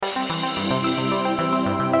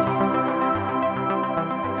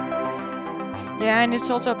and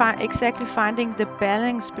it's also about exactly finding the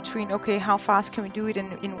balance between, okay, how fast can we do it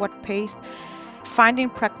and in what pace? Finding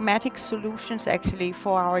pragmatic solutions actually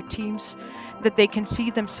for our teams that they can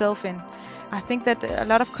see themselves in. I think that a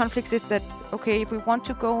lot of conflicts is that, okay, if we want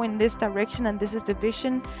to go in this direction and this is the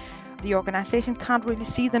vision, the organization can't really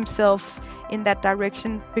see themselves in that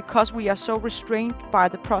direction because we are so restrained by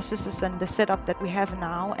the processes and the setup that we have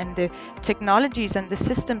now and the technologies and the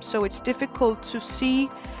systems. So it's difficult to see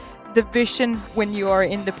the vision when you are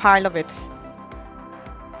in the pile of it.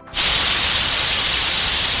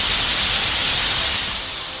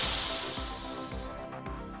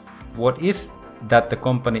 What is that the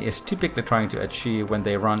company is typically trying to achieve when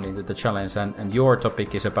they run into the challenge? And your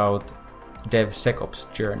topic is about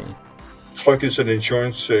DevSecOps journey. Tryg is an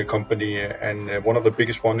insurance company and one of the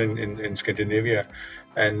biggest one in Scandinavia.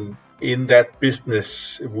 And in that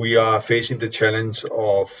business, we are facing the challenge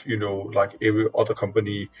of, like every other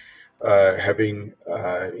company, having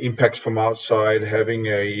impacts from outside, having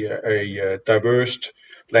a diverse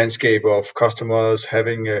landscape of customers,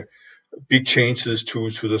 having big changes to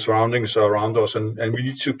the surroundings around us, and we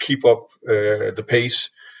need to keep up the pace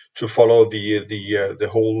to follow the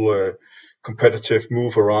whole competitive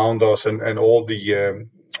move around us and all the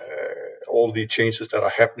changes that are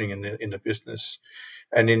happening in the business.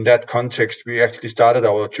 And in that context, we actually started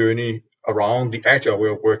our journey around the agile way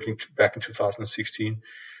of working back in 2016.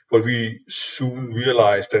 But we soon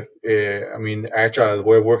realized that agile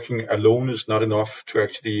way of working alone is not enough to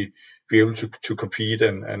actually be able to compete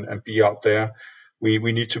and be out there.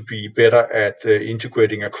 We need to be better at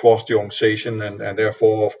integrating across the organization, and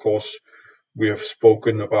therefore, of course, we have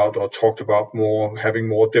spoken about or talked about having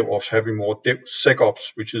more DevOps, having more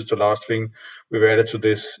DevSecOps, which is the last thing we've added to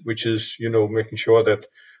this, which is, making sure that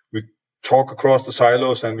we talk across the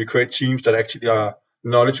silos and we create teams that actually are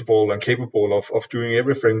knowledgeable and capable of doing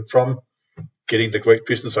everything from getting the great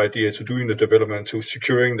business idea to doing the development to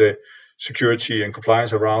securing the security and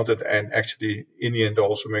compliance around it, and actually in the end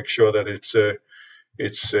also make sure that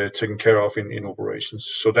it's taken care of in operations.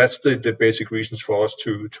 So that's the basic reasons for us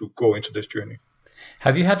to go into this journey.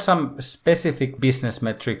 Have you had some specific business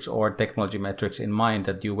metrics or technology metrics in mind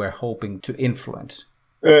that you were hoping to influence?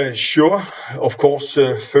 Sure. Of course,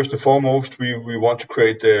 first and foremost, we want to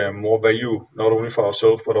create more value, not only for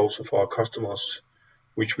ourselves, but also for our customers,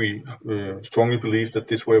 which we strongly believe that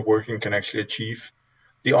this way of working can actually achieve.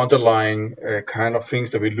 The underlying kind of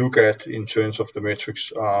things that we look at in terms of the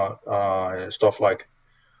metrics are stuff like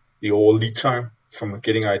the overall lead time from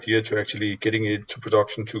getting idea to actually getting it to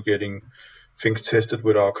production to getting things tested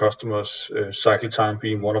with our customers, cycle time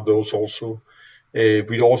being one of those also.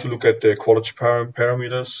 We also look at the quality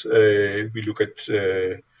parameters. We look at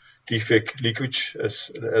defect leakage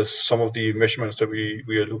as some of the measurements that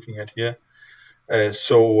we are looking at here.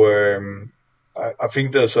 I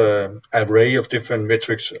think there's an array of different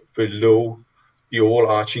metrics below the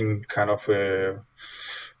overarching kind of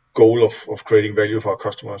goal of creating value for our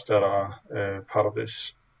customers that are part of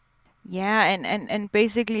this. Yeah, and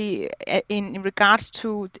basically in regards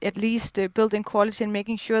to at least building quality and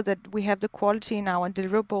making sure that we have the quality in our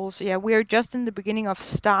deliverables, yeah, we are just in the beginning of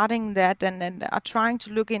starting that and are trying to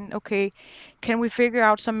look in, okay, can we figure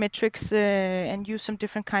out some metrics and use some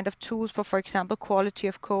different kind of tools for example, quality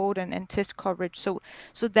of code and test coverage.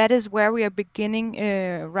 So that is where we are beginning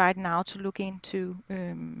right now to look into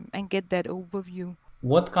and get that overview.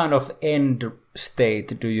 What kind of end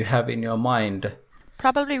state do you have in your mind?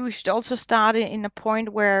 Probably we should also start in a point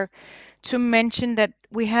where to mention that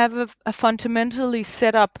we have a fundamentally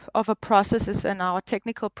setup of a processes and our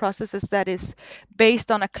technical processes that is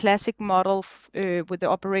based on a classic model with the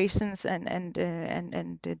operations and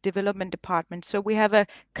the development department. So we have a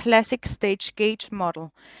classic stage gate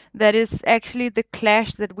model that is actually the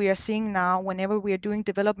clash that we are seeing now whenever we are doing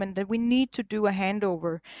development, that we need to do a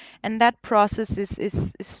handover, and that process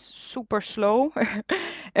is super slow.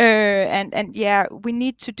 And yeah, we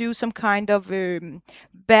need to do some kind of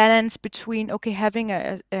balance between having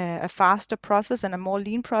a faster process and a more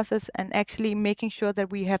lean process, and actually making sure that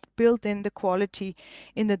we have built in the quality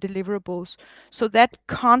in the deliverables. So that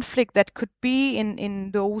conflict that could be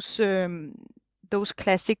in those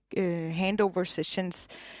classic handover sessions,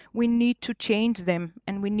 we need to change them,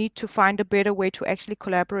 and we need to find a better way to actually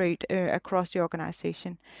collaborate across the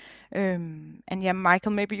organization. And yeah,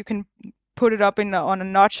 Michael, maybe you can put it up on a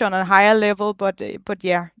notch on a higher level, but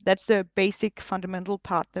yeah, that's the basic fundamental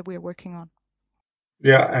part that we're working on.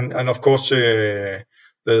 Yeah, and of course,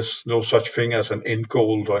 there's no such thing as an end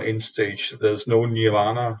goal or end stage. There's no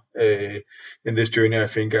nirvana in this journey. I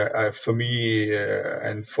think for me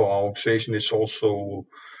and for our organization, it's also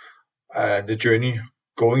the journey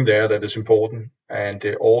going there that is important. and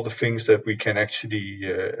all the things that we can actually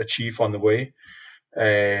achieve on the way.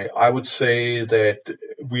 I would say that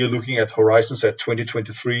we are looking at horizons at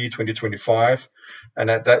 2023, 2025, and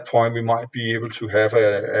at that point we might be able to have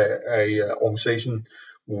a organization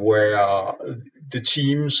where the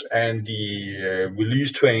teams and the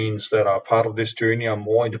release trains that are part of this journey are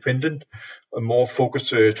more independent, more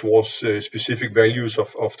focused towards specific values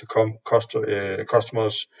of the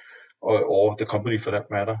customers or the company for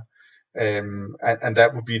that matter. And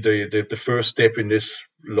that would be the first step in this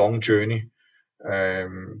long journey.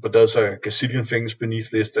 But there's a gazillion things beneath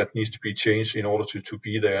this that needs to be changed in order to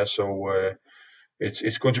be there. So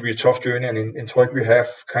it's going to be a tough journey. And in Tryg we have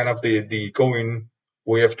kind of the going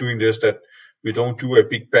way of doing this, that we don't do a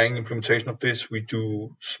big bang implementation of this. We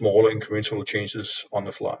do smaller incremental changes on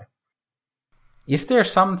the fly. Is there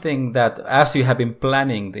something that, as you have been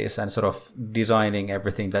planning this and sort of designing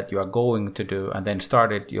everything that you are going to do and then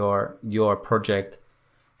started your project,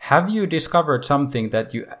 have you discovered something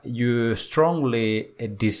that you strongly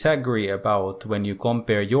disagree about when you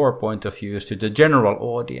compare your point of views to the general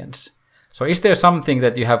audience? So is there something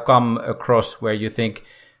that you have come across where you think,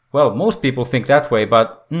 well, most people think that way,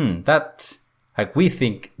 but that's like we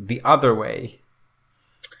think the other way?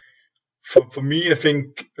 For me, I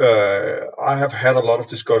think I have had a lot of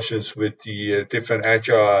discussions with the different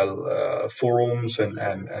agile forums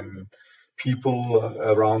and people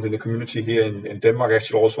around in the community here in Denmark,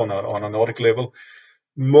 actually also on a Nordic level.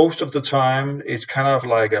 Most of the time, it's kind of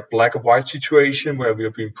like a black and white situation where we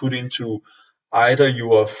have been put into either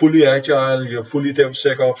you are fully agile, you're fully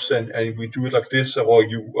DevSecOps, and we do it like this, or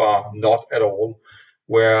you are not at all,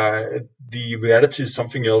 where the reality is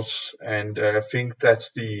something else. And I think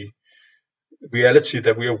that's the reality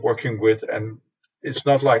that we are working with. And it's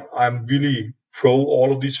not like I'm really pro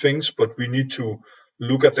all of these things, but we need to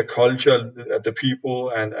look at the culture, at the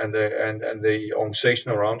people, and the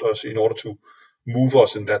organization around us in order to move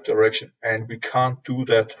us in that direction. And we can't do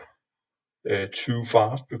that too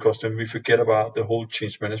fast, because then we forget about the whole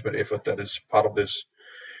change management effort that is part of this.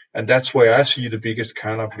 And that's where I see the biggest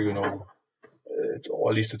kind of, or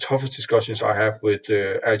at least the toughest discussions I have with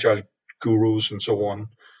agile gurus and so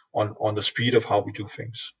on the speed of how we do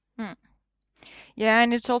things. Yeah,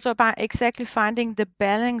 and it's also about exactly finding the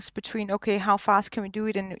balance between, okay, how fast can we do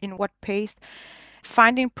it and in what pace?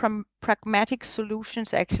 Finding pragmatic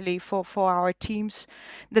solutions actually for our teams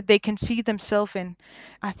that they can see themselves in.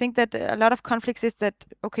 I think that a lot of conflicts is that,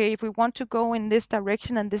 okay, if we want to go in this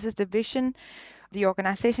direction and this is the vision, the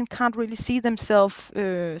organization can't really see themselves,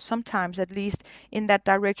 sometimes at least, in that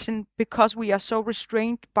direction, because we are so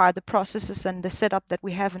restrained by the processes and the setup that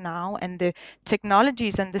we have now and the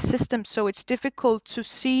technologies and the systems. So it's difficult to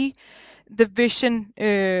see the vision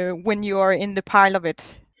when you are in the pile of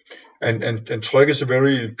it. And Tryg is a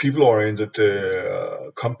very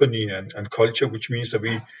people-oriented company and culture, which means that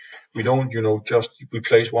we don't, just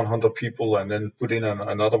replace 100 people and then put in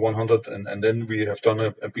another 100 and then we have done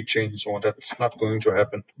a big change and so on. That's not going to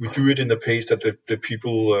happen. We do it in the pace that the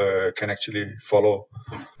people can actually follow.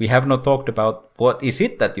 We have not talked about what is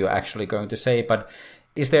it that you're actually going to say, but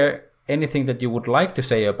is there anything that you would like to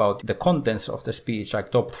say about the contents of the speech,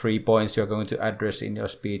 like top 3 points you're going to address in your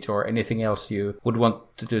speech, or anything else you would want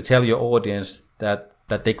to tell your audience that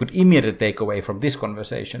they could immediately take away from this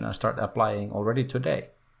conversation and start applying already today?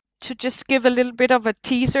 To just give a little bit of a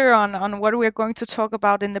teaser on what we're going to talk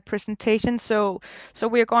about in the presentation. So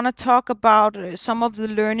we're going to talk about some of the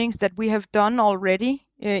learnings that we have done already,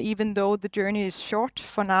 even though the journey is short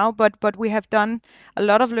for now, but we have done a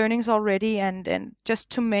lot of learnings already, and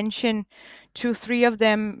just to mention 2-3 of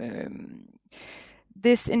them.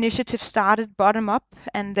 This initiative started bottom up,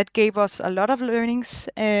 and that gave us a lot of learnings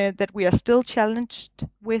that we are still challenged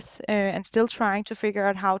with and still trying to figure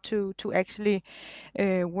out how to actually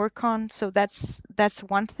work on. So that's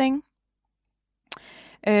one thing.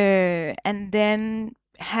 And then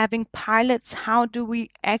having pilots, how do we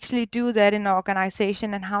actually do that in our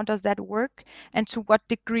organization, and how does that work, and to what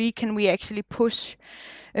degree can we actually push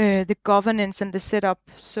the governance and the setup?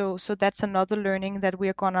 So that's another learning that we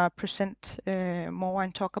are gonna present more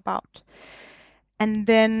and talk about. And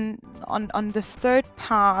then on the third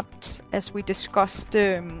part, as we discussed,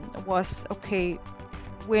 was, okay,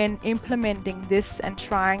 when implementing this and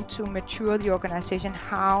trying to mature the organization,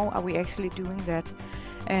 how are we actually doing that,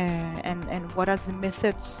 and what are the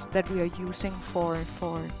methods that we are using for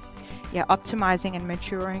optimizing and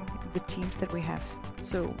maturing the teams that we have.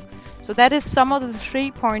 So that is some of the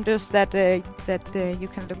 3 pointers that you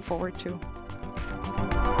can look forward to.